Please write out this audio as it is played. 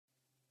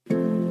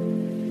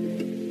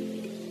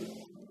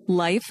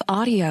Life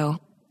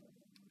Audio.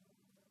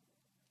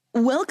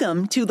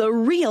 Welcome to the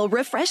Real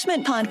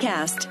Refreshment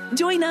Podcast.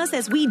 Join us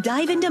as we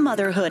dive into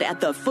motherhood at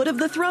the foot of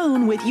the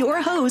throne with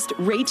your host,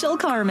 Rachel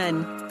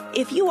Carman.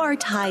 If you are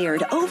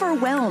tired,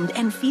 overwhelmed,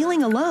 and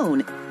feeling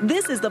alone,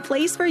 this is the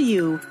place for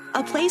you.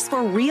 A place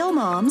for real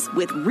moms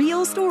with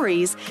real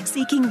stories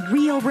seeking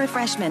real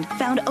refreshment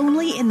found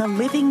only in the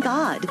living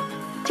God.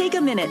 Take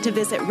a minute to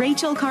visit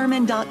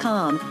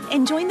RachelCarman.com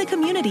and join the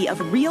community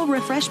of Real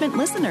Refreshment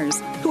listeners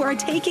who are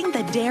taking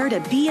the dare to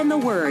be in the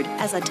Word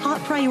as a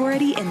top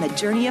priority in the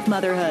journey of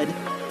motherhood.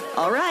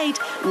 All right,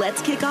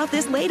 let's kick off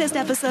this latest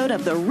episode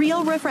of the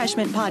Real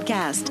Refreshment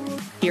Podcast.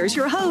 Here's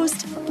your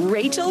host,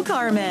 Rachel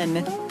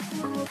Carman.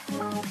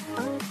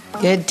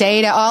 Good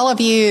day to all of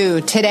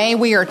you. Today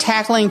we are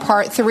tackling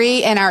part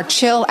 3 in our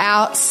Chill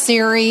Out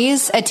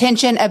series,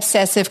 Attention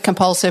Obsessive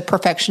Compulsive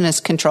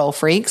Perfectionist Control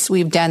Freaks.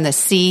 We've done the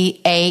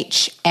C,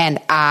 H, and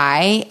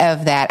I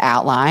of that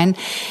outline,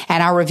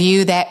 and I'll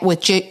review that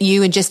with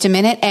you in just a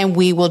minute, and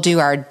we will do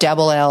our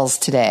double L's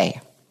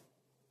today.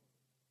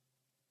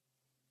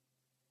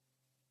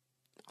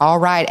 All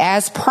right,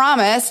 as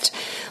promised,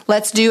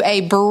 let's do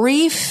a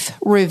brief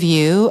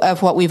review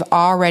of what we've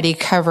already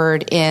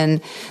covered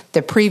in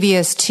the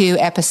previous 2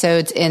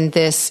 episodes in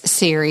this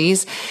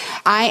series.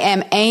 I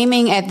am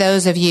aiming at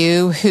those of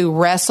you who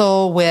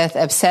wrestle with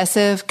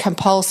obsessive,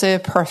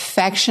 compulsive,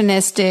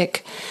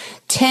 perfectionistic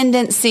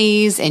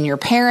tendencies in your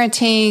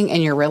parenting,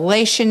 in your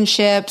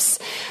relationships.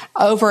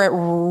 Over at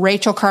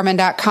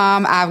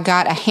RachelCarman.com, I've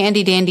got a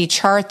handy-dandy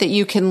chart that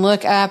you can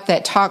look up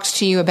that talks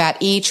to you about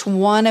each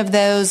one of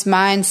those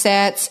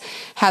mindsets,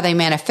 how they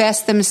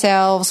manifest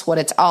themselves, what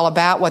it's all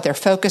about, what their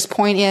focus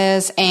point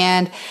is,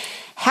 and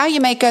how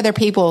you make other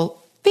people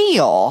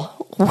feel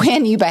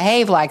when you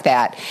behave like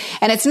that.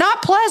 And it's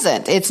not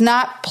pleasant. It's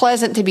not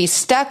pleasant to be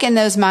stuck in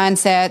those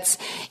mindsets.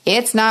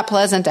 It's not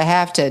pleasant to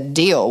have to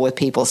deal with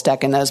people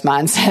stuck in those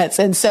mindsets.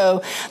 And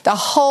so the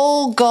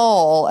whole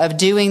goal of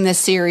doing this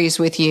series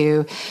with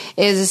you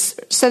is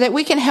so that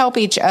we can help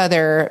each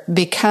other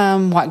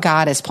become what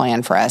God has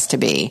planned for us to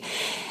be.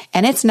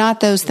 And it's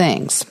not those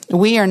things.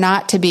 We are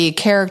not to be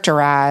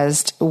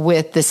characterized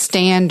with the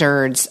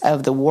standards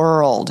of the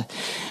world.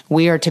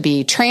 We are to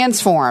be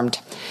transformed.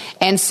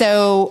 And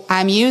so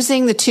I'm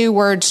using the 2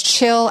 words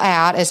chill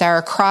out as our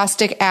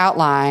acrostic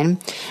outline.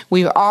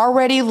 We've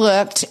already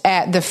looked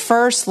at the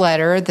first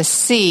letter, the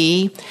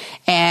C,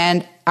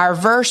 and our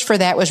verse for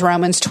that was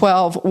Romans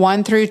 12,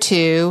 1 through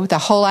 2. The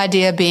whole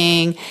idea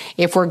being,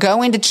 if we're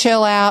going to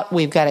chill out,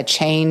 we've got to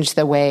change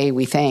the way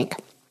we think.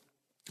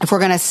 If we're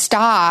going to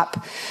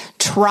stop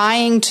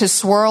trying to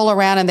swirl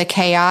around in the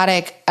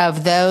chaotic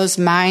of those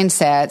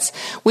mindsets,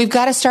 we've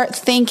got to start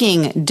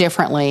thinking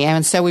differently.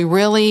 And so we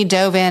really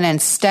dove in and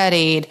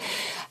studied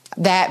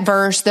that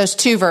verse, those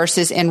 2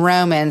 verses in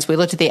Romans. We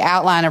looked at the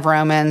outline of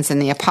Romans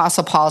and the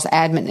Apostle Paul's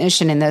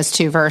admonition in those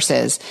 2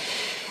 verses.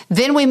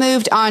 Then we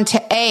moved on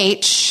to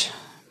H,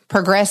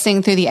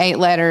 progressing through the 8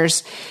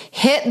 letters,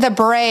 hit the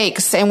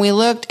brakes, and we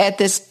looked at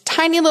this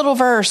tiny little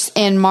verse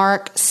in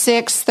Mark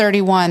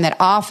 6:31 that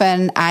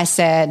often I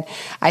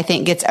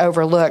think gets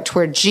overlooked,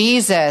 where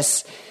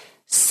Jesus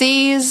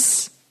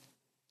sees,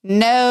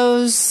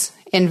 knows,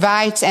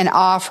 invites, and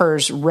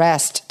offers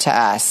rest to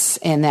us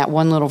in that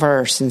one little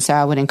verse. And so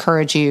I would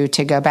encourage you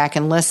to go back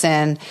and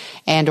listen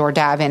and or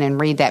dive in and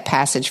read that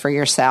passage for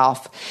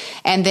yourself.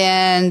 And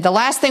then the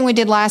last thing we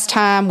did last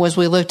time was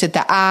we looked at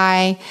the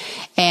I,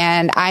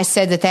 and I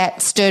said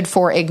that stood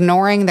for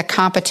ignoring the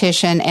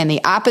competition and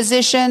the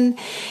opposition.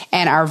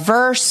 And our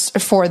verse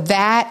for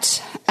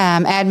that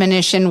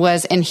admonition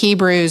was in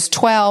Hebrews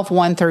 12,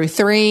 1 through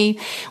 3.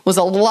 Was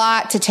a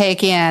lot to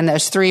take in,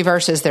 those 3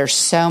 verses. There's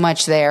so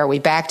much there. We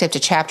backed up to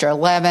chapter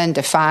 11,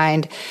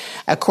 defined,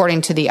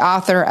 according to the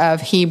author of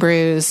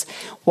Hebrews,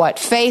 what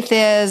faith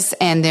is,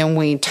 and then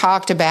we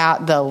talked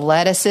about the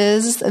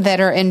lettuces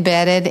that are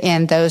embedded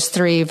in those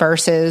 3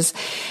 verses.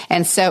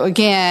 And so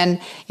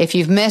again, if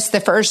you've missed the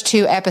first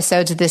 2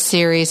 episodes of this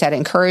series, I'd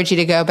encourage you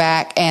to go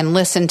back and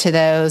listen to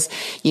those.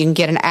 You can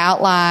get an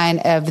outline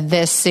of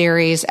this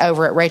series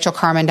over at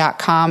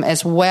RachelCarman.com,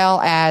 as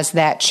well as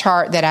that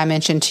chart that I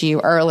mentioned to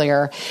you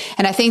earlier.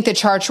 And I think the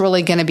chart's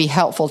really going to be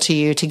helpful to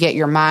you to get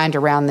your mind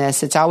around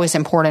this. It's always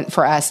important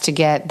for us to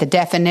get the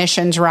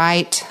definitions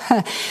right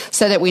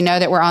so that we know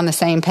that we're on the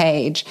same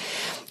page.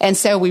 And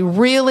so we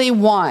really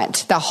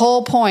want, the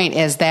whole point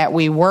is that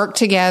we work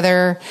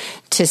together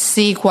to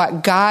seek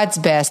what God's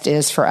best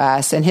is for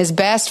us. And His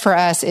best for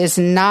us is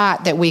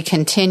not that we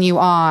continue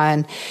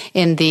on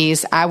in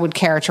these, I would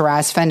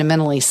characterize,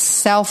 fundamentally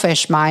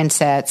selfish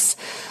mindsets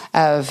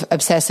of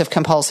obsessive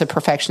compulsive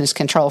perfectionist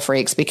control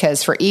freaks,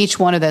 because for each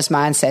one of those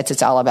mindsets,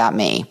 it's all about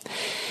me.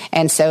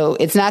 And so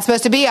it's not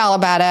supposed to be all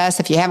about us.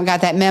 If you haven't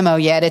got that memo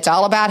yet, it's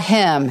all about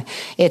Him.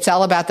 It's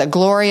all about the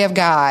glory of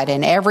God,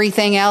 and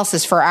everything else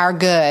is for our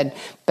good.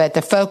 but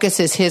the focus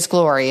is his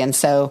glory. And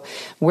so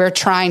we're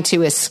trying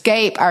to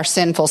escape our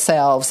sinful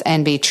selves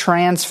and be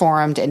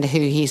transformed into who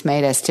he's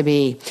made us to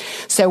be.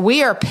 So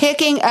we are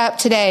picking up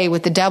today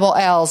with the double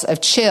L's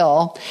of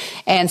chill.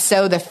 And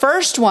so the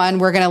first one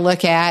we're going to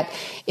look at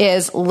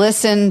is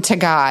listen to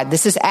God.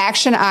 This is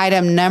action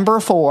item number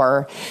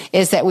 4,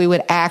 is that we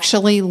would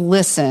actually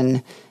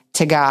listen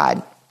to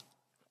God.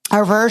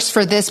 Our verse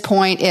for this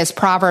point is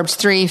Proverbs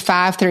 3,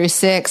 5 through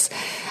 6.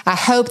 I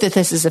hope that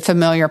this is a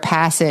familiar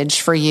passage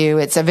for you.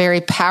 It's a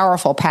very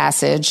powerful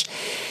passage.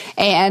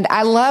 And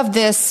I love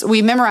this.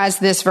 We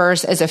memorized this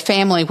verse as a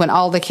family when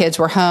all the kids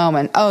were home,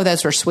 and oh,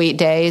 those were sweet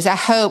days. I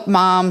hope,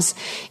 moms,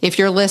 if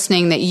you're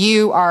listening, that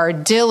you are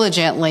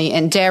diligently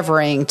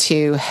endeavoring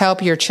to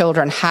help your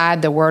children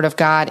hide the word of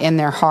God in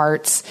their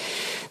hearts.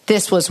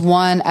 This was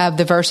one of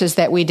the verses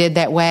that we did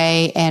that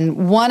way.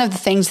 And one of the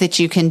things that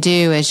you can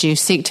do as you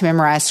seek to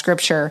memorize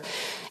scripture,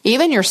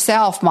 even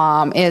yourself,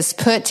 mom, is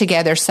put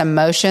together some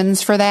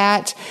motions for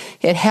that.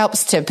 It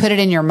helps to put it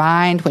in your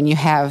mind when you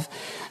have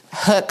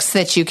hooks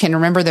that you can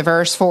remember the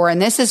verse for.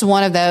 And this is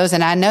one of those.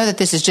 And I know that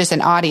this is just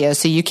an audio,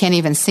 so you can't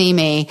even see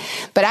me,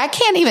 but I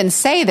can't even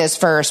say this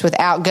verse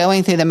without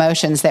going through the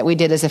motions that we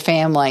did as a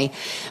family.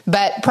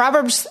 But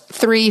Proverbs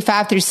 3,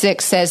 5 through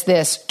 6 says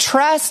this: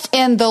 trust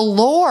in the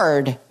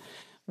Lord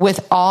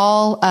with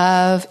all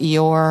of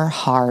your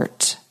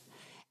heart,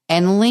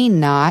 and lean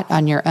not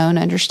on your own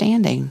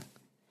understanding.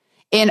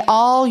 In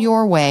all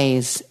your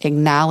ways,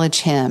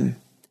 acknowledge him,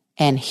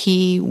 and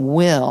he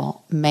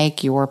will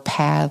make your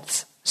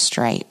paths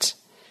straight.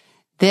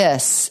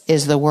 This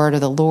is the word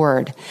of the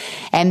Lord.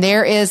 And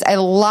there is a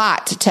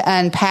lot to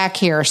unpack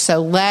here,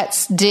 so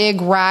let's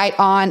dig right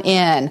on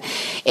in.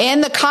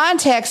 In the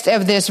context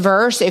of this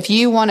verse, if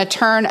you want to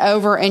turn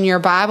over in your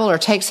Bible or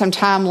take some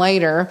time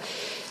later,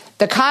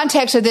 the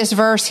context of this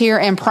verse here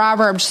in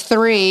Proverbs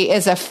 3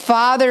 is a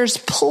father's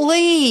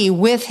plea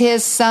with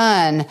his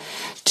son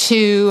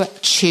to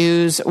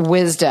choose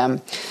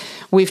wisdom.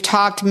 We've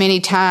talked many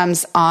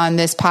times on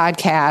this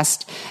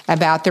podcast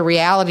about the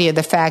reality of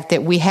the fact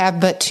that we have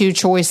but 2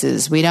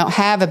 choices. We don't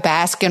have a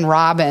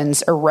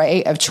Baskin-Robbins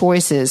array of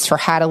choices for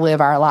how to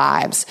live our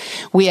lives.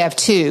 We have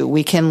 2.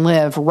 We can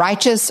live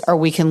righteous or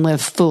we can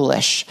live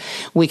foolish.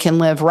 We can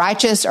live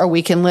righteous or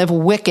we can live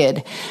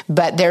wicked,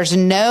 but there's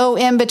no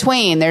in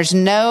between. There's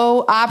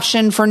no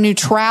option for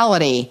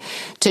neutrality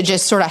to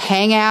just sort of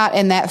hang out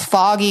in that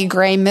foggy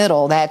gray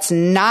middle. That's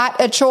not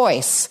a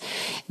choice.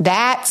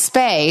 That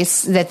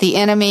space that the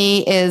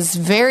enemy is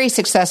very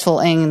successful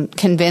in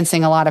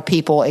convincing a lot of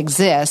people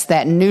exists,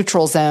 that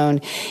neutral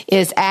zone,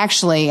 is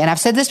actually, and I've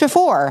said this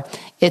before,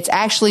 it's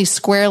actually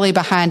squarely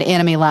behind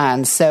enemy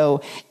lines.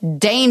 So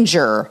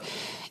danger.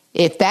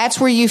 If that's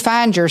where you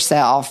find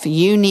yourself,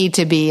 you need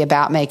to be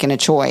about making a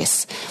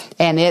choice.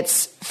 And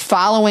it's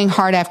following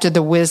hard after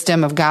the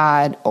wisdom of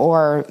God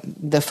or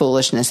the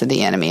foolishness of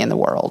the enemy in the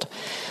world.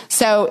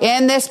 So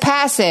in this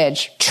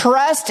passage,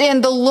 trust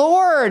in the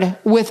Lord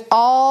with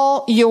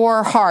all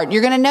your heart.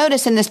 You're going to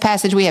notice in this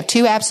passage we have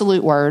 2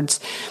 absolute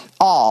words,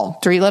 all,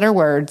 3-letter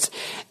words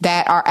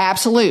that are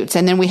absolutes.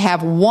 And then we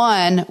have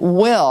 1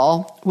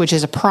 will, which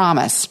is a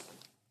promise.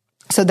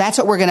 So that's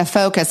what we're going to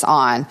focus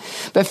on.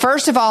 But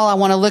first of all, I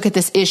want to look at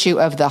this issue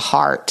of the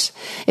heart.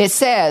 It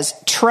says,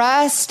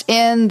 trust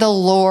in the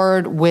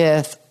Lord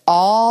with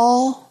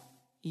all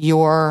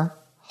your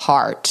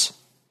heart.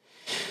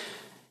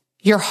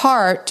 Your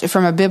heart,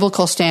 from a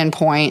biblical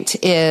standpoint,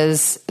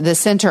 is the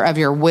center of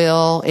your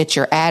will. It's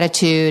your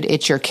attitude.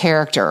 It's your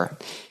character.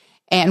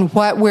 And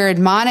what we're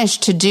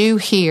admonished to do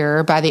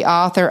here by the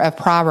author of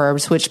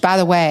Proverbs, which, by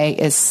the way,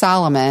 is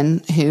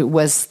Solomon, who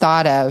was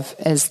thought of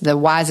as the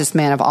wisest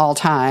man of all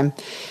time,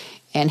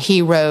 and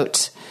he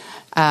wrote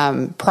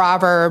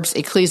Proverbs,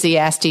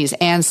 Ecclesiastes,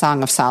 and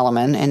Song of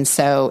Solomon. And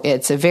so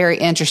it's a very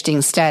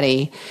interesting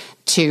study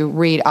to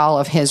read all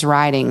of his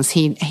writings.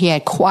 He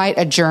had quite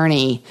a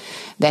journey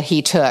that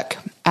he took.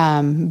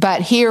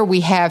 But here we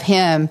have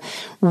him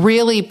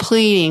really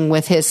pleading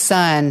with his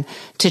son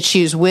to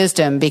choose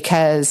wisdom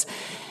because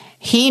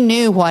he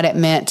knew what it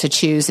meant to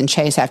choose and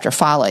chase after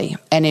folly.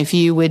 And if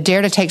you would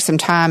dare to take some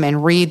time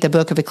and read the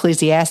book of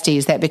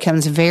Ecclesiastes, that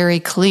becomes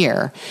very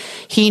clear.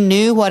 He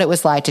knew what it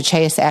was like to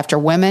chase after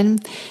women.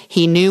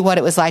 He knew what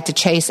it was like to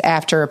chase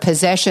after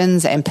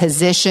possessions and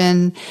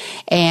position.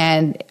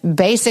 And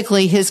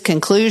basically his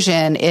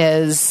conclusion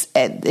is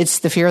it's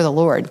the fear of the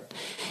Lord.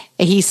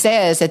 He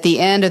says at the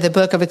end of the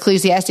book of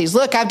Ecclesiastes,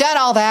 look, I've done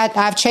all that.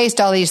 I've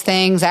chased all these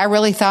things. I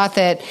really thought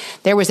that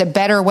there was a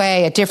better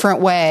way, a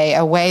different way,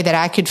 a way that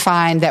I could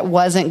find that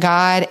wasn't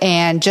God.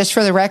 And just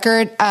for the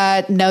record,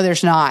 no,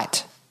 there's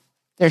not.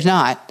 There's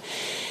not.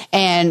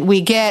 And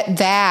we get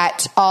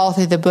that all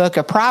through the book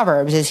of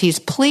Proverbs as he's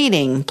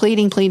pleading.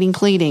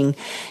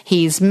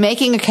 He's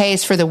making a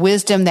case for the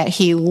wisdom that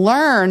he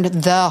learned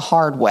the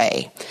hard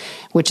way,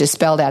 which is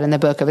spelled out in the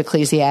book of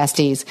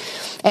Ecclesiastes.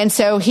 And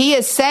so he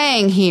is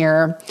saying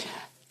here,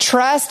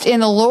 trust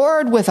in the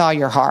Lord with all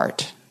your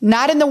heart,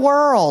 not in the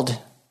world,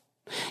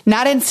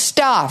 not in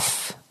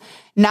stuff,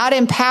 not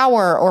in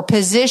power or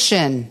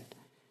position.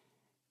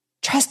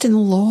 Trust in the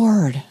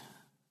Lord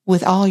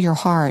with all your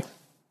heart.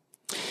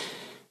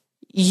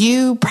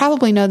 You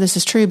probably know this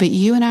is true, but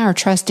you and I are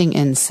trusting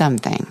in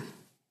something.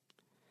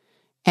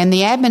 And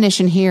the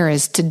admonition here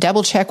is to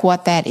double check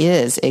what that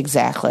is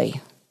exactly.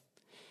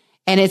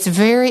 And it's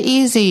very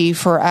easy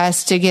for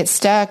us to get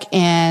stuck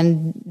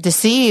and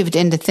deceived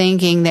into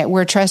thinking that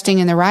we're trusting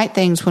in the right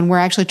things when we're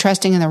actually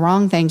trusting in the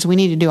wrong things. We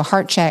need to do a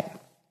heart check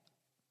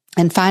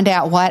and find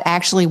out what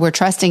actually we're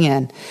trusting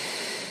in.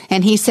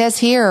 And he says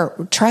here,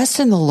 trust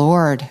in the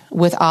Lord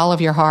with all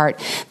of your heart.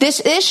 This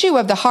issue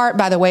of the heart,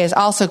 by the way, is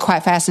also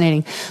quite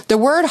fascinating. The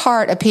word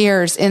heart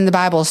appears in the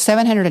Bible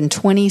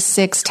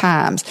 726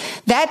 times.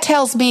 That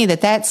tells me that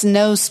that's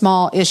no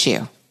small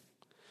issue.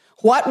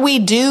 What we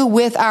do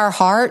with our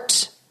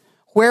heart,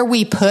 where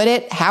we put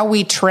it, how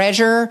we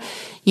treasure,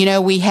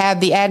 we have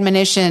the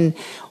admonition,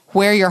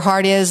 where your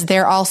heart is,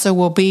 there also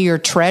will be your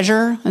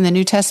treasure. In the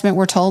New Testament,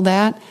 we're told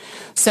that.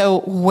 So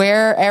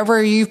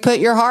wherever you put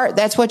your heart,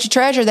 that's what you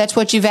treasure. That's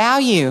what you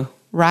value,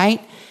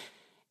 right?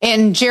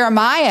 In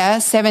Jeremiah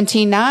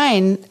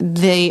 17:9,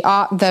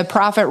 the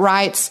prophet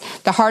writes,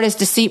 the heart is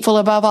deceitful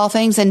above all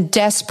things and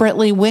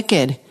desperately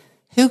wicked.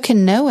 Who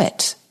can know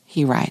it?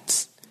 He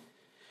writes.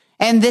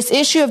 And this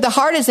issue of the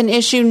heart is an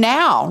issue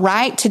now,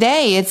 right?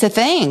 Today, it's a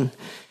thing.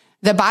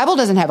 The Bible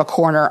doesn't have a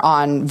corner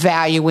on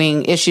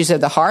valuing issues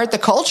of the heart. The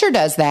culture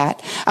does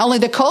that. Only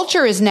the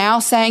culture is now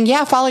saying,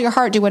 yeah, follow your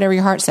heart, do whatever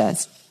your heart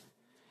says.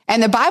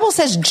 And the Bible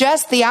says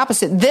just the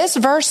opposite. This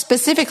verse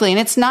specifically, and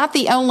it's not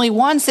the only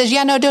one, says,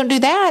 yeah, no, don't do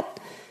that.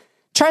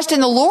 Trust in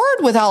the Lord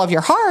with all of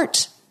your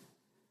heart.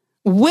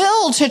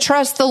 Will to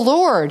trust the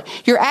Lord.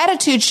 Your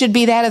attitude should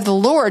be that of the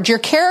Lord. Your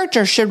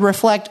character should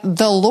reflect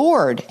the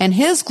Lord and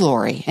His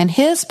glory and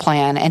His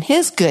plan and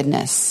His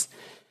goodness,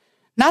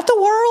 not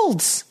the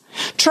world's.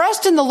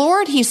 Trust in the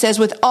Lord, he says,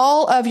 with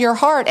all of your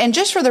heart. And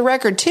just for the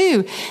record,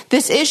 too,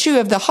 this issue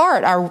of the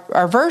heart,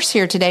 our verse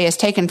here today is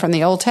taken from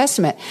the Old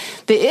Testament.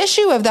 The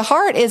issue of the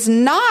heart is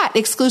not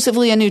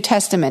exclusively a New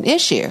Testament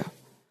issue.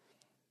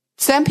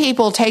 Some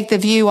people take the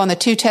view on the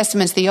two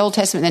testaments, the Old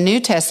Testament and the New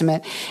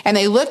Testament, and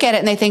they look at it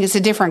and they think it's a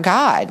different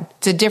God.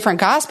 It's a different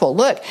gospel.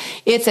 Look,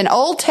 it's an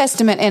Old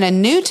Testament and a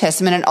New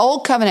Testament, an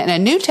Old Covenant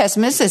and a New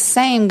Testament. It's the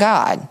same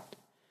God.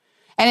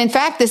 And in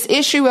fact, this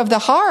issue of the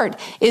heart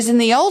is in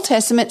the Old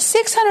Testament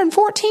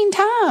 614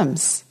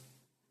 times.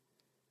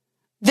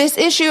 This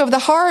issue of the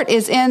heart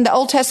is in the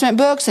Old Testament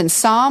books in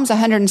Psalms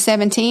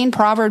 117,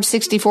 Proverbs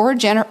 64,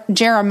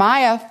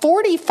 Jeremiah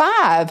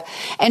 45,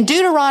 and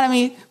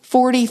Deuteronomy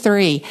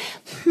 43.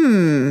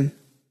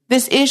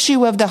 This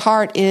issue of the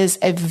heart is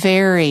a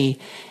very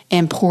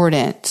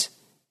important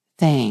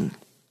thing.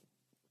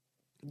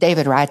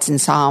 David writes in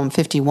Psalm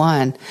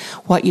 51,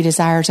 what you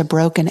desire is a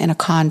broken and a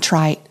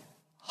contrite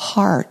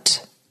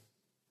heart,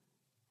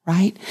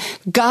 right?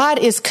 God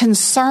is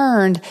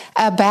concerned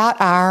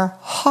about our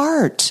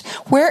heart.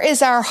 Where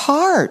is our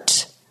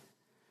heart?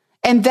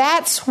 And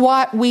that's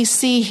what we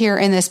see here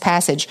in this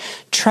passage.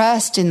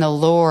 Trust in the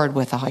Lord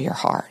with all your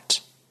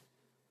heart.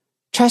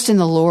 Trust in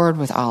the Lord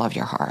with all of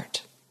your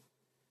heart.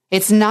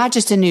 It's not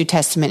just a New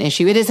Testament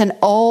issue. It is an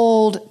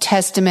Old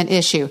Testament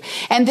issue.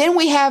 And then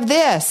we have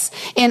this,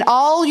 in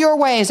all your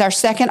ways, our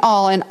second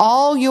all, in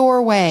all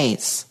your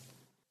ways.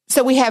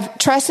 So we have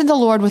trust in the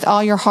Lord with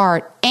all your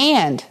heart,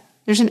 and,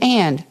 there's an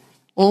and,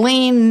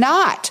 lean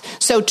not.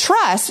 So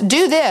trust,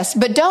 do this,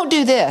 but don't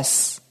do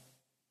this.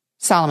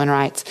 Solomon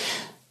writes,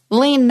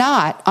 lean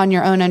not on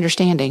your own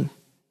understanding.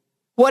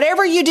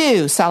 Whatever you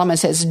do, Solomon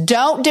says,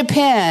 don't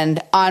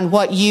depend on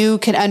what you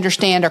can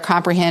understand or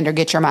comprehend or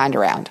get your mind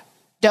around.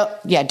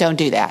 Don't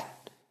do that.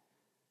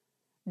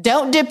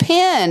 Don't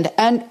depend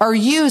on or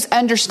use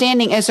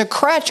understanding as a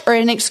crutch or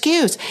an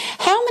excuse.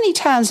 How many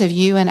times have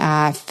you and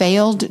I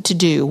failed to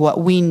do what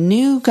we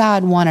knew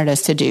God wanted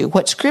us to do,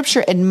 what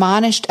Scripture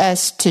admonished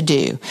us to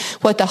do,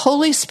 what the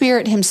Holy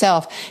Spirit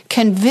Himself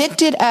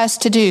convicted us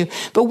to do,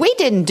 but we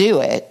didn't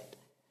do it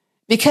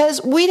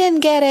because we didn't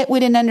get it, we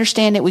didn't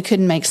understand it, we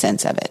couldn't make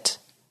sense of it.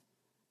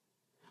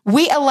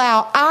 We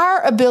allow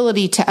our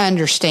ability to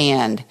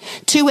understand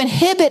to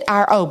inhibit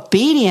our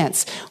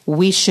obedience.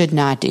 We should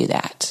not do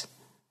that.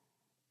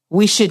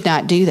 We should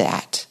not do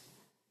that.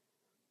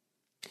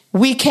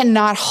 We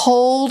cannot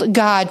hold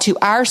God to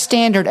our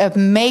standard of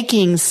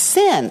making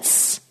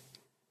sense,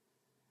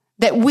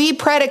 that we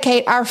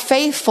predicate our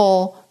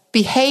faithful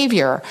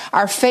behavior,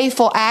 our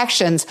faithful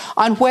actions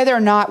on whether or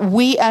not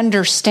we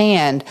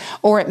understand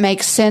or it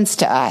makes sense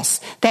to us.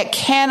 That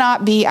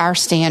cannot be our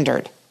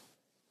standard.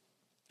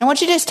 I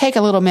want you to just take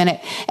a little minute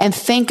and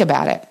think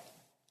about it.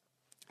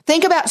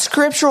 Think about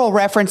scriptural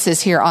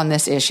references here on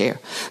this issue.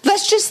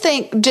 Let's just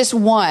think just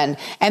one,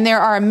 and there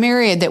are a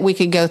myriad that we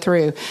could go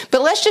through.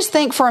 But let's just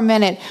think for a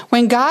minute,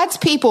 when God's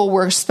people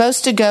were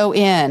supposed to go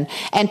in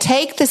and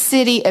take the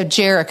city of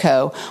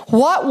Jericho,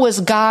 what was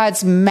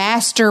God's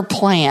master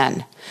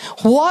plan?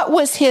 What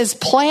was His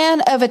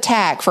plan of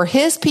attack for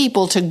His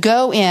people to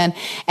go in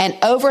and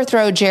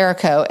overthrow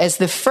Jericho as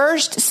the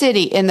first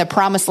city in the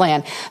promised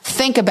land?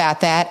 Think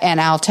about that, and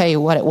I'll tell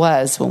you what it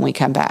was when we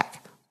come back.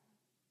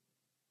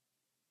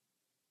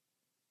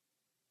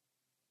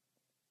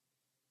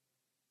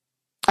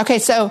 Okay,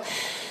 so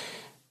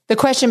the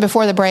question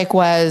before the break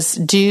was,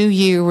 do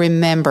you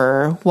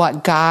remember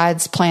what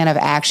God's plan of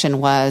action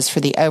was for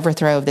the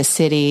overthrow of the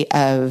city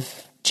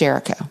of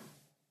Jericho?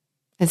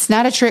 It's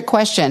not a trick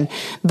question,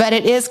 but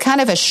it is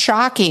kind of a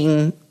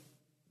shocking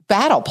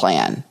battle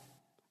plan.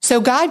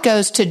 So God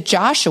goes to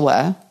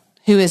Joshua,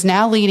 who is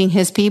now leading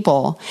his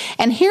people.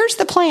 And here's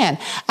the plan.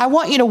 I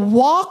want you to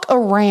walk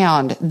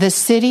around the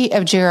city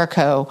of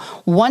Jericho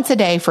once a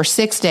day for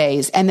 6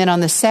 days. And then on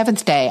the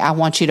seventh day, I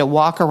want you to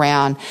walk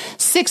around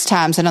 6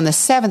 times. And on the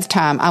seventh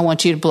time, I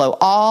want you to blow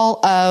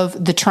all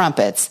of the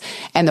trumpets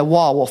and the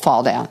wall will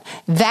fall down.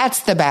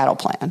 That's the battle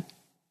plan.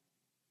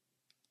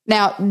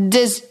 Now,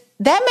 does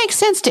that make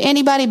sense to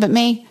anybody but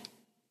me?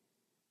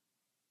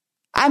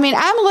 I mean,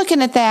 I'm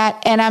looking at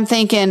that and I'm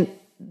thinking,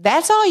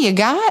 that's all you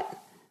got?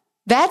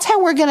 That's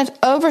how we're going to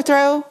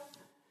overthrow?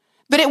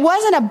 But it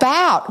wasn't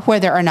about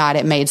whether or not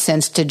it made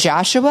sense to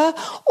Joshua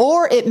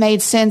or it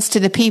made sense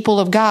to the people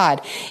of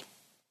God.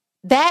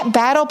 That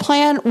battle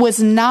plan was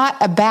not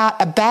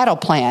about a battle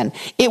plan.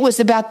 It was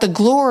about the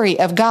glory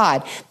of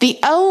God. The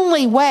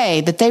only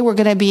way that they were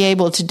going to be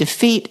able to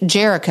defeat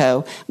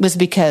Jericho was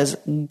because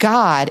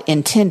God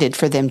intended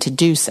for them to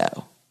do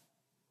so.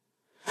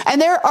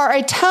 And there are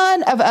a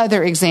ton of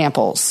other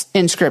examples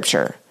in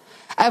Scripture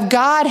of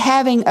God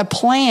having a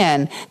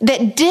plan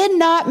that did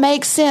not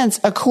make sense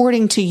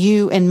according to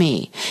you and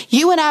me.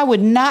 You and I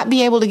would not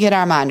be able to get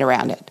our mind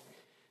around it.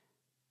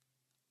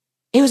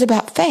 It was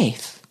about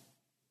faith.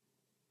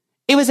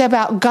 It was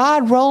about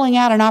God rolling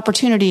out an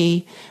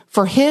opportunity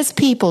for his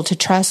people to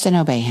trust and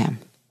obey him,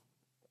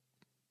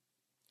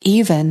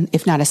 even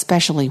if not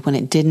especially when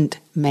it didn't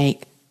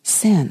make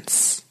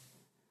sense.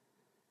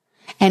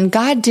 And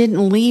God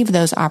didn't leave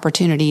those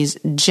opportunities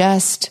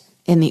just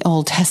in the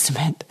Old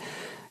Testament.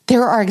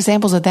 There are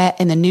examples of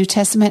that in the New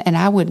Testament, and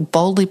I would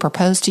boldly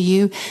propose to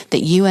you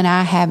that you and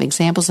I have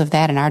examples of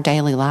that in our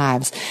daily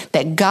lives,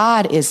 that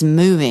God is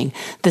moving.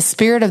 The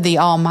Spirit of the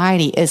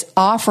Almighty is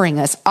offering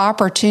us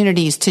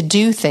opportunities to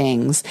do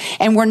things,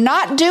 and we're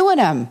not doing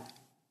them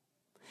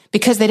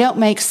because they don't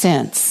make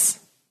sense.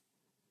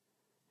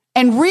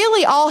 And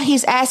really all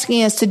he's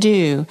asking us to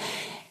do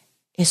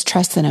is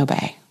trust and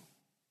obey.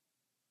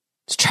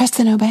 It's trust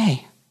and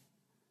obey.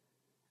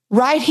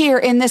 Right here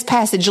in this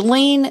passage,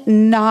 lean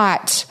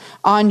not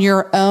on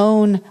your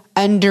own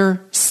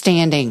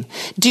understanding.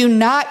 Do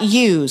not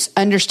use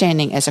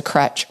understanding as a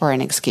crutch or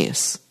an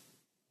excuse.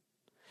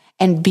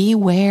 And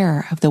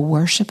beware of the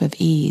worship of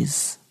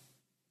ease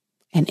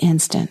and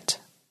instant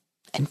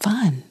and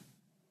fun.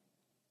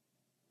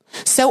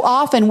 So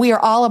often we are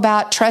all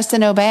about trust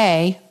and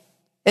obey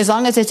as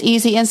long as it's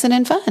easy, instant,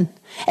 and fun.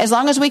 As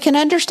long as we can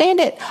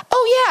understand it.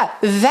 Oh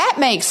yeah, that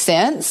makes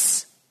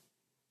sense.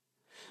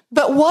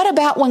 But what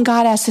about when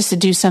God asks us to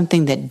do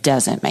something that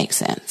doesn't make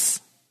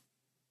sense?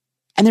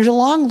 And there's a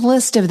long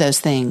list of those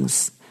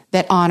things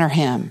that honor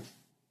him.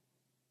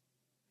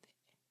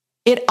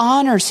 It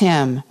honors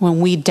him when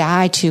we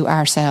die to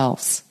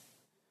ourselves.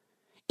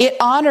 It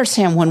honors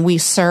him when we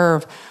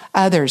serve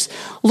others.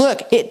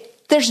 Look,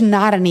 there's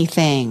not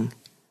anything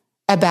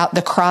about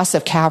the cross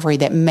of Calvary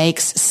that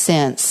makes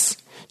sense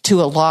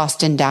to a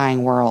lost and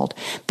dying world.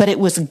 But it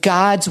was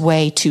God's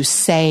way to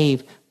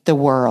save the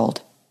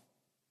world.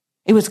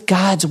 It was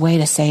God's way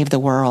to save the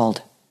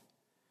world.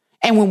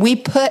 And when we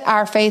put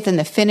our faith in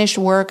the finished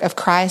work of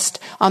Christ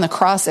on the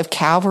cross of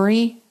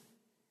Calvary,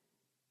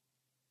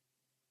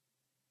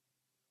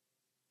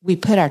 we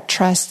put our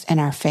trust and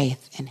our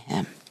faith in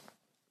him.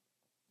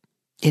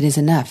 It is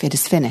enough. It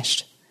is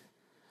finished.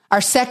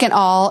 Our second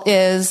all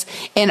is,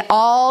 in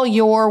all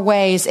your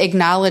ways,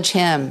 acknowledge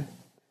him.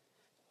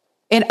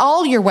 In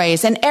all your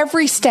ways, in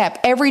every step,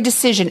 every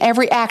decision,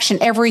 every action,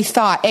 every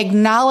thought,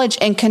 acknowledge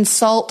and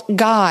consult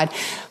God.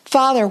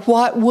 Father,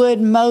 what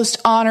would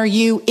most honor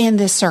you in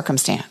this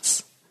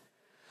circumstance?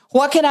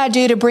 What can I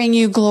do to bring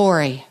you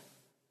glory?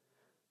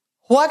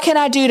 What can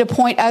I do to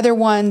point other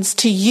ones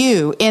to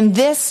you in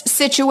this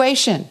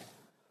situation?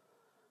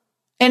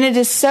 And it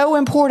is so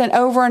important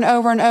over and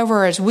over and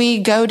over as we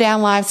go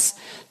down life's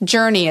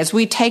journey, as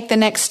we take the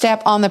next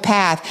step on the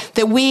path,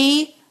 that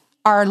we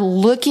are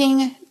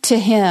looking to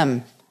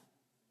him,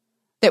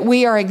 that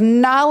we are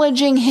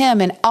acknowledging him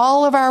in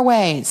all of our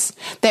ways,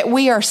 that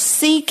we are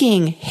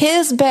seeking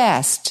his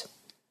best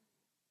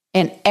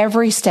in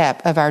every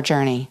step of our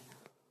journey.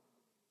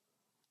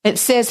 It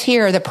says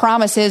here, the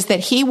promise is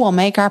that he will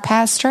make our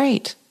path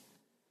straight.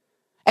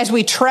 As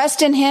we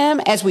trust in him,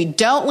 as we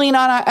don't lean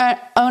on our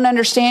own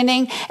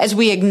understanding, as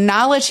we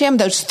acknowledge him,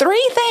 those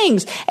three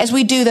things, as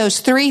we do those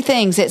three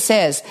things, it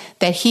says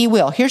that he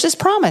will. Here's his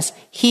promise.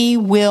 He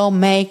will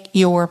make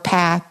your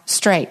path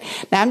straight.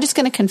 Now, I'm just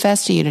going to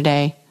confess to you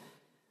today,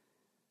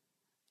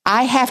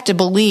 I have to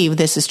believe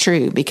this is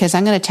true because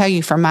I'm going to tell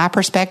you from my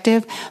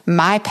perspective,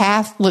 my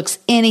path looks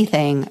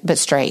anything but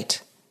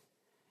straight.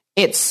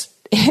 It's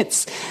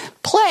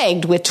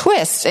plagued with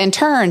twists and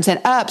turns and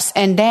ups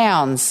and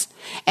downs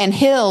and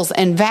hills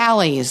and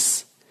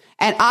valleys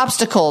and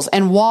obstacles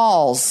and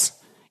walls.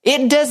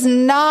 It does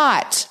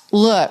not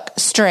look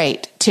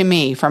straight to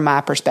me from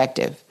my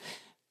perspective.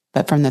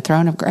 But from the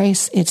throne of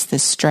grace, it's the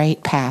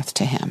straight path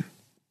to him.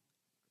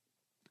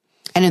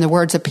 And in the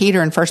words of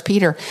Peter in 1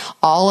 Peter,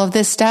 all of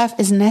this stuff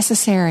is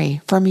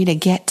necessary for me to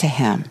get to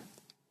him.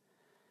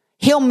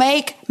 He'll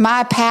make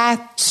my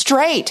path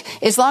straight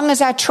as long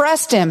as I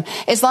trust him,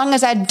 as long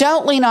as I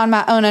don't lean on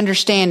my own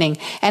understanding,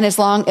 and as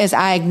long as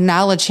I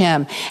acknowledge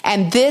him.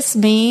 And this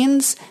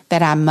means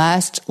that I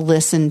must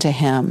listen to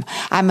him.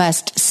 I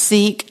must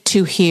seek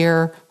to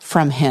hear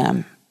from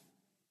him.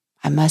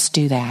 I must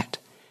do that.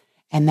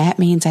 And that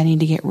means I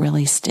need to get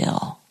really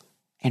still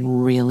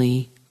and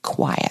really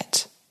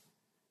quiet.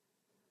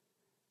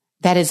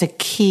 That is a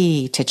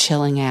key to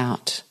chilling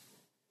out,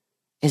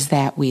 is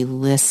that we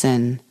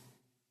listen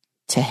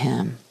to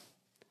him.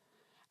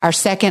 Our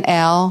second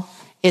L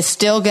is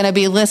still going to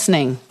be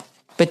listening,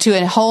 but to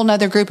a whole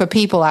nother group of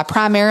people. I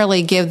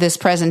primarily give this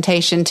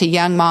presentation to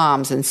young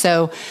moms, and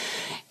so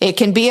it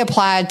can be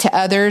applied to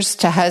others,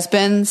 to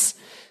husbands,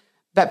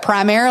 but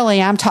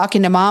primarily I'm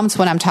talking to moms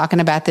when I'm talking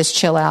about this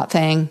chill out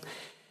thing.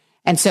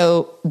 And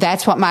so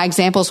that's what my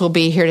examples will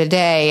be here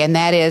today. And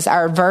that is,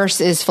 our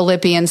verse is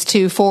Philippians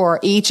 2:4.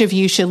 Each of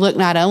you should look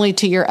not only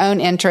to your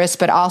own interests,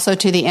 but also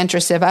to the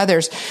interests of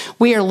others.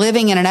 We are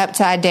living in an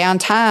upside down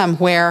time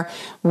where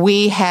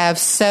we have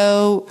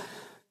so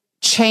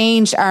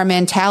changed our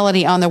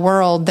mentality on the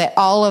world that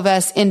all of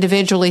us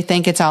individually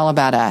think it's all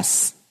about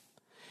us.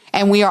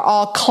 And we are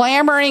all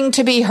clamoring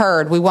to be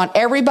heard. We want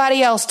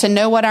everybody else to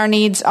know what our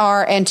needs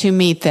are and to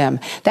meet them.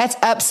 That's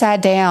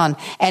upside down,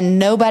 and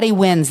nobody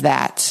wins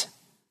that.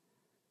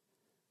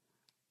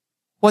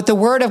 What the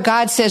Word of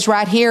God says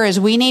right here is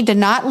we need to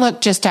not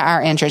look just to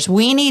our interests.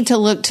 We need to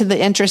look to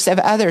the interests of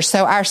others.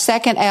 So our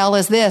second L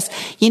is this.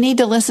 You need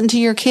to listen to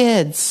your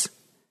kids.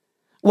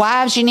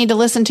 Wives, you need to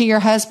listen to your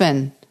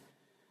husband.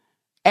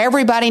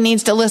 Everybody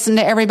needs to listen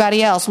to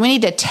everybody else. We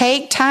need to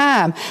take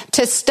time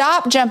to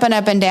stop jumping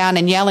up and down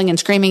and yelling and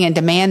screaming and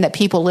demand that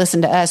people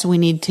listen to us. We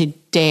need to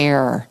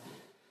dare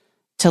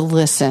to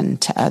listen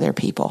to other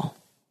people,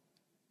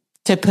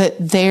 to put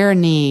their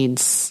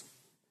needs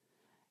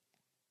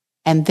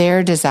and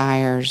their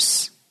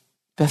desires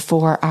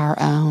before our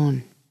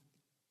own.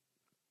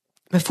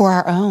 Before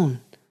our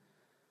own.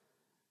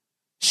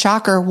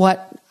 Shocker,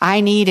 what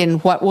I need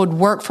and what would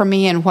work for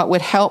me and what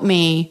would help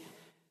me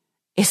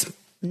is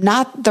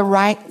not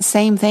the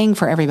same thing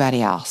for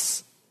everybody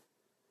else.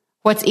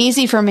 What's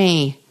easy for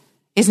me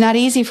is not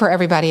easy for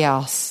everybody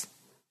else.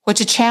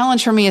 What's a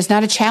challenge for me is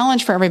not a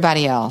challenge for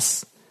everybody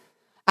else.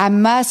 I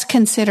must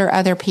consider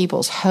other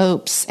people's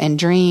hopes and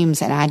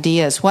dreams and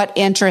ideas, what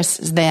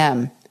interests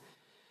them.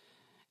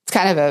 It's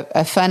kind of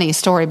a funny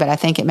story, but I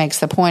think it makes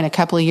the point. A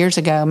couple of years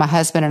ago, my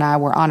husband and I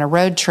were on a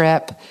road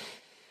trip.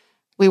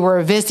 We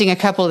were visiting a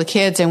couple of the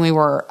kids, and we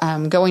were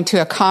going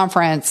to a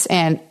conference,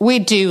 and we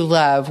do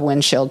love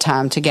windshield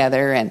time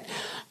together. And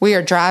we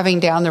are driving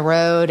down the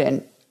road,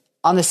 and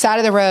on the side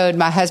of the road,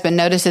 my husband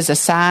notices a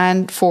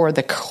sign for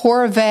the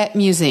Corvette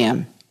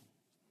Museum.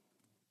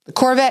 The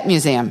Corvette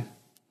Museum.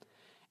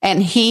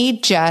 And he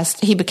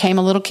became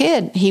a little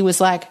kid. He was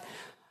like,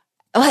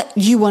 "What,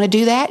 you want to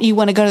do that? You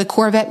want to go to the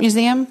Corvette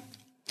Museum?"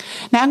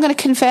 Now, I'm going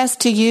to confess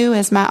to you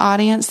as my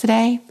audience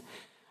today,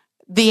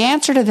 the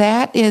answer to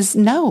that is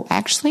no,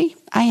 actually,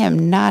 I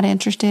am not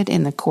interested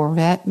in the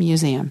Corvette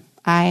Museum.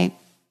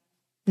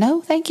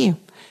 No, thank you.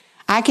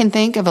 I can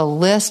think of a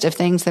list of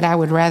things that I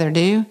would rather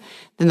do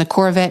than the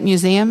Corvette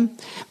Museum,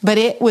 but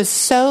it was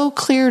so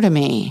clear to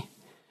me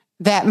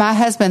that my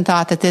husband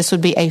thought that this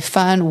would be a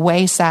fun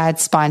wayside,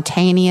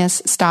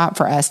 spontaneous stop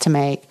for us to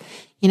make.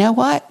 You know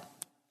what?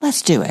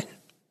 Let's do it.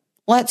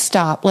 Let's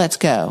stop. Let's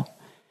go.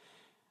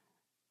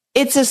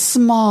 It's a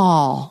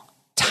small,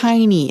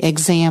 tiny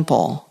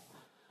example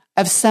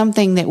of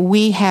something that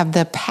we have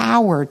the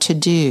power to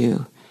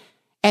do,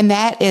 and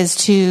that is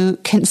to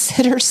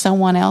consider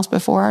someone else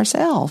before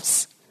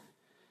ourselves.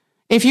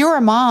 If you're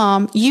a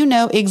mom, you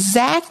know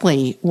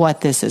exactly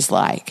what this is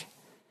like.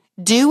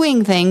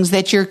 Doing things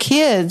that your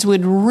kids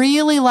would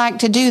really like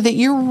to do that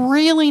you're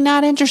really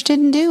not interested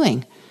in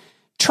doing.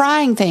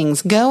 Trying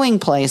things, going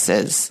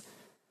places.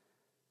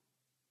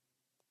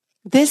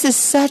 This is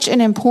such an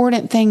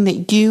important thing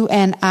that you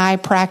and I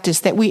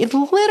practice, that we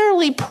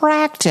literally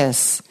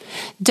practice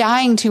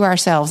dying to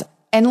ourselves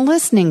and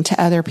listening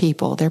to other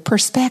people, their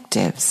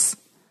perspectives,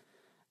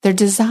 their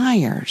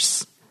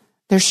desires,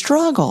 their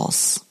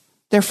struggles,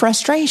 their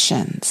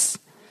frustrations,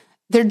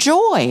 their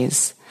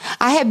joys.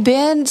 I have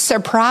been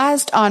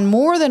surprised on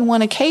more than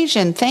one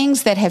occasion,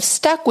 things that have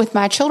stuck with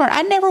my children.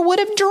 I never would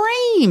have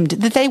dreamed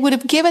that they would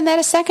have given that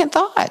a second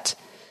thought.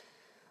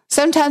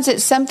 Sometimes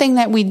it's something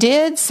that we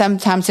did.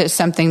 Sometimes it's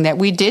something that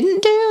we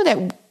didn't do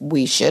that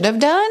we should have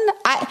done.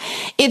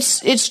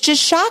 It's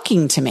just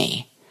shocking to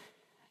me.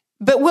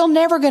 But we're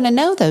never going to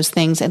know those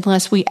things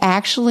unless we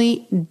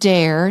actually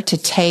dare to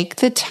take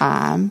the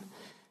time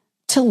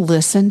to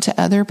listen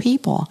to other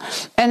people.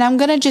 And I'm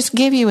going to just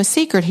give you a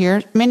secret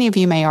here. Many of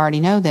you may already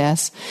know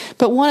this,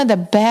 but one of the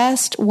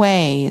best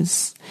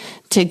ways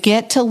to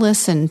get to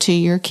listen to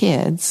your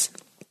kids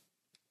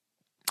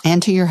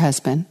and to your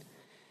husband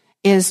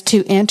is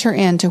to enter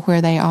into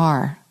where they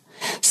are.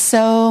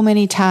 So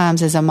many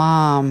times as a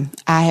mom,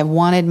 I have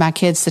wanted my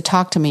kids to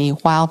talk to me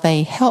while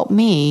they help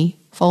me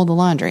fold the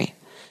laundry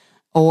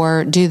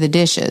or do the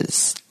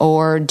dishes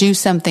or do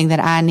something that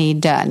I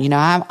need done. You know,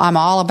 I'm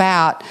all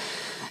about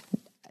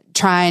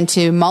trying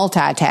to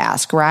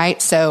multitask,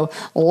 right? So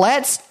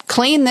let's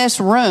clean this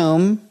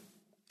room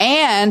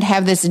and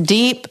have this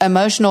deep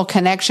emotional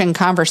connection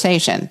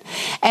conversation.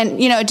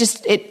 And, you know,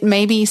 it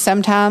maybe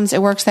sometimes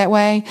it works that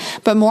way,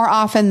 but more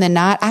often than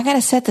not, I got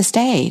to set the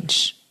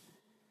stage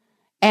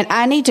and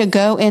I need to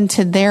go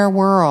into their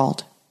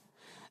world.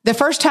 The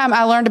first time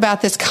I learned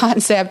about this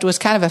concept was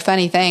kind of a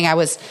funny thing. I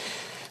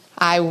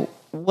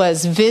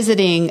was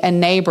visiting a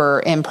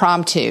neighbor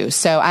impromptu.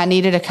 So I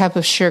needed a cup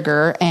of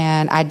sugar,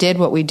 and I did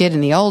what we did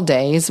in the old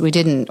days. We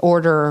didn't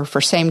order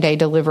for same-day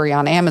delivery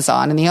on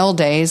Amazon. In the old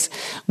days,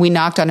 we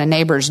knocked on a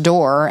neighbor's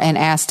door and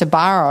asked to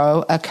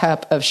borrow a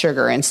cup of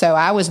sugar. And so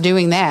I was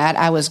doing that.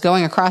 I was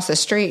going across the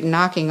street and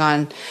knocking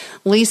on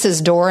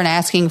Lisa's door and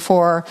asking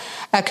for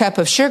a cup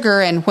of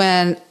sugar. And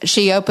when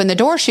she opened the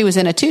door, she was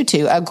in a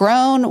tutu, a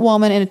grown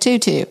woman in a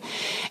tutu.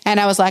 And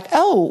I was like,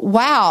 oh,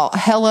 wow,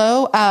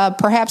 hello,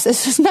 perhaps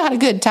this is not a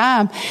good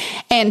time.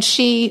 And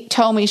she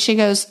told me, she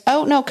goes,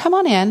 oh, no, come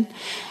on in.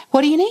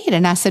 What do you need?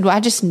 And I said, well, I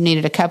just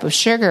needed a cup of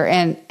sugar.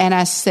 And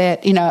I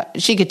said, you know,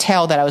 she could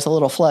tell that I was a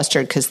little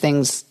flustered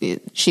because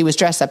she was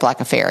dressed up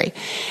like a fairy.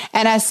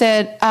 And I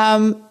said,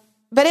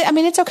 but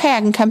it's okay. I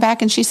can come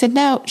back. And she said,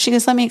 no. She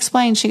goes, let me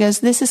explain. She goes,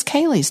 this is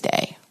Kaylee's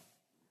day.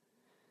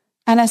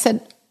 And I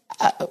said,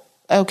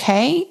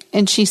 okay.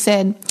 And she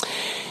said,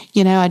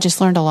 you know, I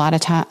just learned a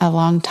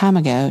long time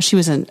ago. She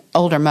was an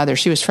older mother.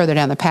 She was further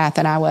down the path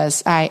than I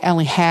was. I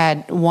only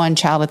had one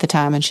child at the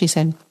time. And she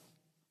said,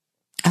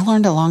 I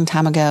learned a long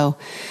time ago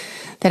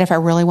that if I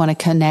really want to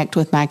connect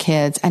with my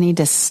kids, I need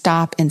to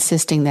stop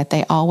insisting that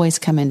they always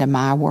come into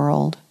my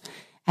world,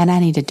 and I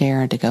need to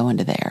dare to go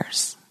into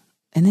theirs.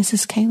 And this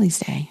is Kaylee's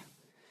day.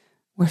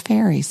 We're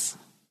fairies.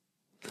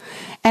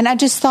 And I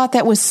just thought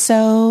that was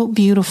so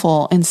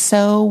beautiful and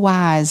so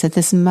wise that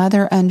this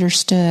mother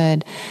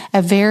understood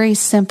a very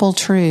simple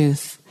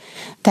truth,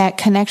 that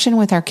connection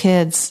with our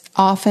kids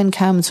often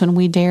comes when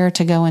we dare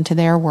to go into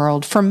their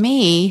world. For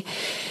me,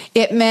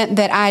 it meant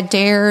that I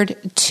dared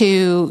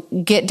to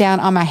get down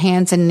on my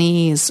hands and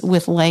knees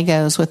with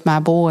Legos with my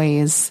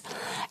boys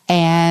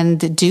and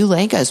do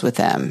Legos with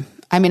them.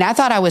 I mean, I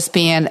thought I was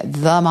being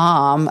the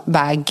mom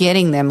by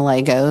getting them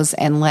Legos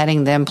and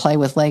letting them play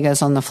with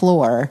Legos on the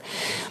floor.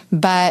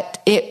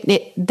 But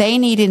they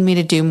needed me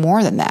to do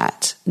more than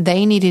that.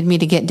 They needed me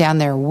to get down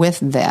there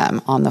with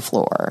them on the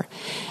floor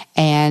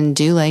and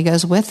do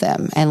Legos with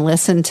them and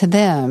listen to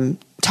them.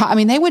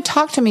 They would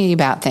talk to me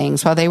about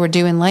things while they were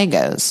doing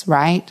Legos,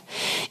 right?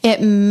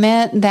 It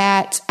meant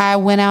that I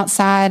went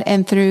outside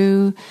and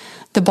threw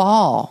the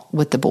ball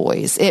with the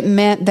boys. It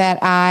meant that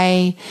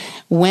I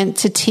went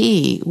to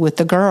tea with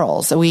the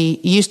girls.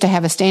 We used to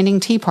have a standing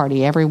tea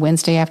party every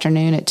Wednesday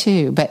afternoon at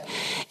 2, but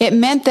it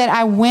meant that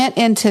I went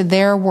into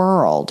their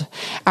world.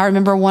 I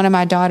remember one of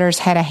my daughters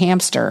had a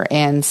hamster,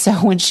 and so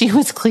when she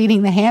was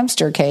cleaning the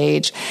hamster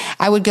cage,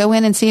 I would go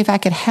in and see if I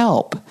could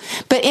help.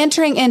 But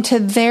entering into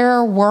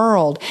their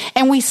world,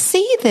 and we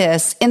see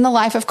this in the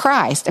life of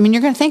Christ. I mean,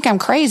 you're going to think I'm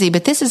crazy,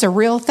 but this is a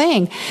real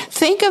thing.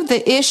 Think of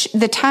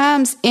the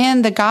times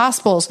in the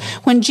Gospels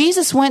when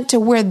Jesus went to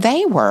where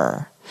they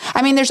were.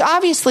 I mean, there's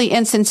obviously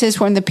instances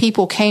when the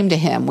people came to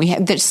him.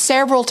 There's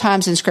several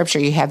times in Scripture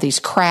you have these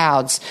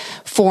crowds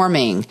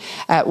forming.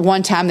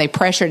 One time they were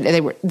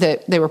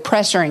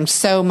pressuring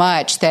so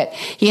much that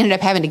he ended up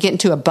having to get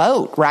into a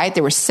boat. Right?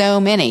 There were so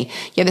many.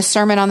 You have the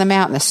Sermon on the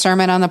Mount and the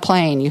Sermon on the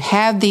Plain. You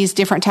have these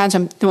different times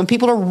when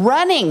people are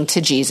running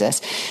to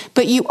Jesus,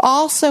 but you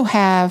also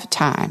have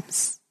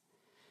times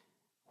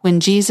when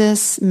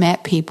Jesus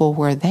met people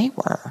where they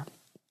were.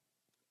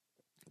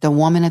 The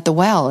woman at the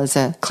well is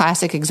a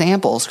classic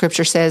example.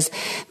 Scripture says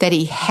that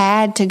he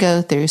had to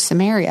go through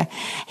Samaria.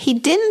 He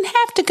didn't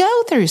have to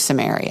go through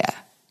Samaria.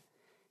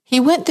 He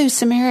went through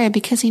Samaria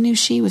because he knew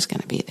she was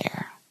going to be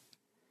there.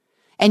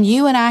 And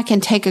you and I can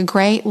take a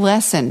great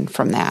lesson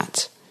from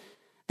that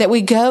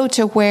we go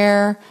to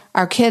where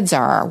our kids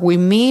are. We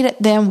meet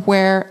them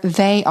where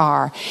they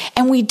are,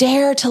 and we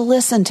dare to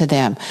listen to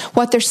them,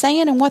 what they're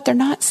saying and what they're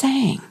not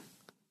saying.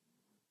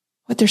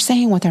 What they're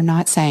saying, what they're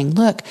not saying.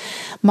 Look,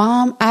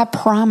 Mom, I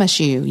promise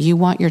you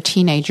want your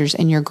teenagers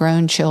and your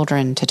grown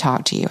children to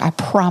talk to you. I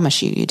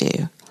promise you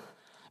do.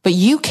 But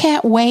you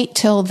can't wait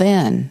till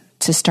then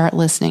to start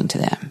listening to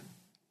them.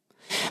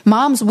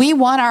 Moms, we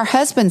want our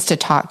husbands to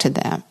talk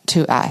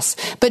to us.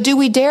 But do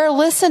we dare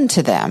listen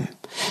to them?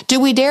 Do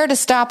we dare to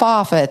stop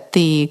off at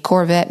the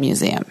Corvette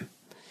Museum?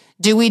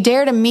 Do we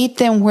dare to meet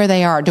them where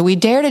they are? Do we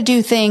dare to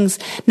do things,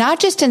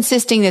 not just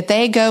insisting that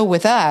they go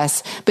with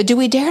us, but do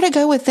we dare to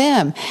go with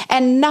them?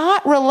 And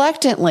not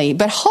reluctantly,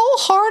 but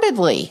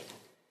wholeheartedly,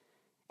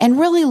 and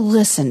really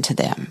listen to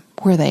them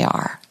where they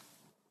are.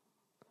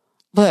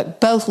 Look,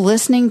 both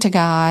listening to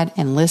God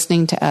and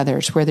listening to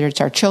others, whether it's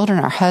our children,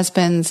 our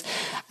husbands,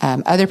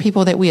 other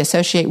people that we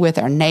associate with,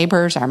 our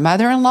neighbors, our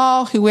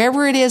mother-in-law,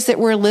 whoever it is that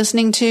we're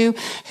listening to,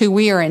 who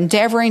we are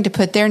endeavoring to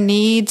put their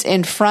needs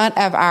in front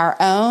of our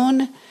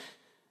own,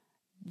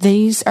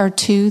 these are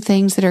two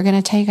things that are going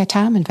to take a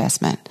time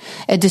investment,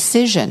 a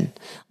decision.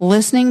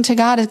 Listening to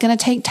God is going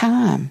to take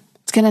time.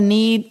 It's going to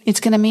mean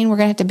we're going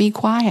to have to be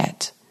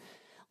quiet.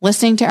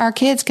 Listening to our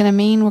kids is going to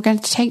mean we're going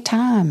to take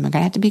time. We're going to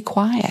have to be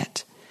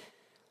quiet.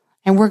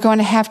 And we're going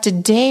to have to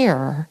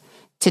dare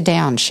to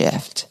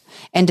downshift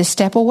and to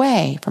step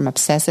away from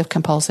obsessive,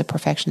 compulsive,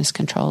 perfectionist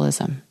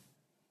controlism.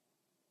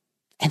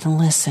 And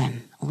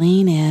listen,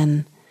 lean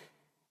in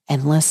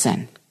and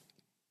listen.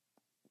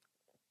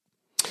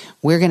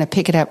 We're going to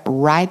pick it up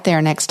right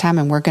there next time,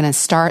 and we're going to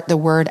start the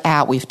word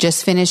out. We've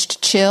just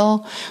finished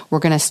chill. We're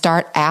going to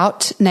start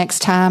out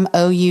next time,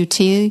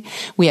 O-U-T.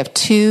 We have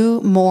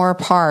 2 more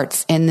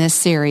parts in this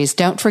series.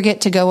 Don't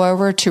forget to go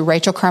over to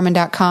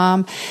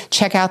RachelCarman.com,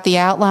 check out the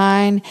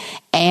outline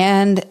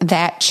and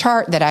that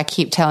chart that I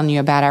keep telling you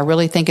about. I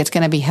really think it's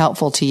going to be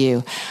helpful to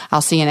you.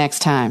 I'll see you next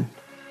time.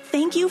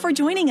 Thank you for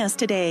joining us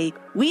today.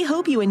 We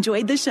hope you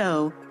enjoyed the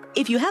show.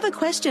 If you have a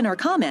question or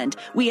comment,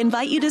 we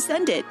invite you to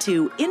send it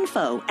to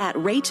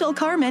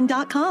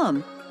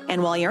info@RachelCarman.com.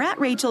 And while you're at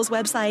Rachel's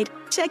website,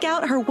 check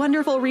out her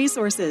wonderful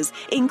resources,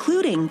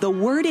 including the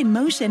Word in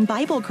Motion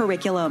Bible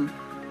curriculum.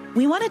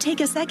 We want to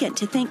take a second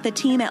to thank the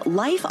team at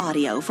Life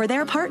Audio for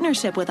their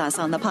partnership with us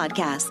on the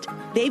podcast.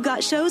 They've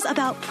got shows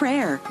about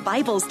prayer,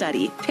 Bible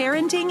study,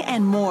 parenting,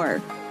 and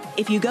more.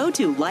 If you go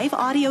to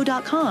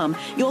lifeaudio.com,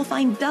 you'll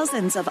find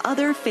dozens of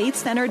other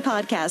faith-centered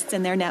podcasts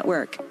in their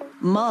network.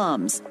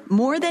 Moms,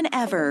 more than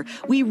ever,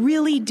 we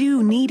really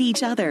do need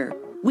each other.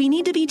 We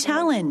need to be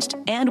challenged,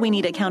 and we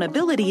need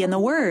accountability in the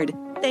Word.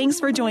 Thanks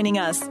for joining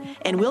us,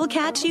 and we'll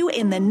catch you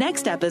in the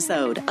next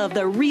episode of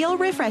the Real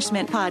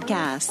Refreshment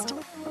Podcast.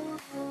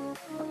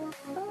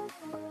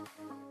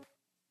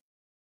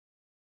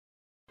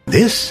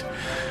 This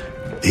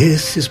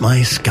is my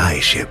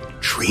skyship,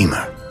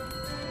 Dreamer.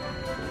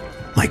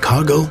 My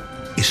cargo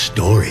is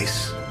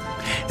stories,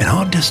 and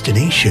our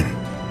destination,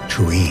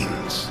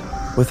 dreams.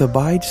 With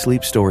Abide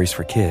Sleep Stories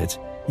for Kids,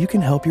 you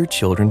can help your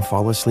children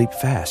fall asleep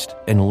fast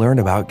and learn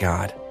about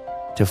God.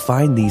 To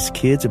find these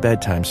kids'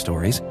 bedtime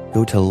stories,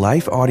 go to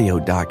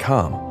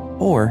lifeaudio.com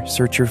or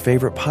search your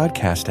favorite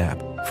podcast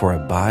app for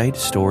Abide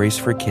Stories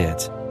for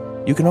Kids.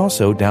 You can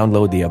also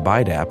download the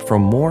Abide app for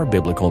more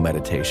biblical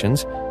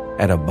meditations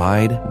at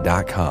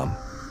abide.com.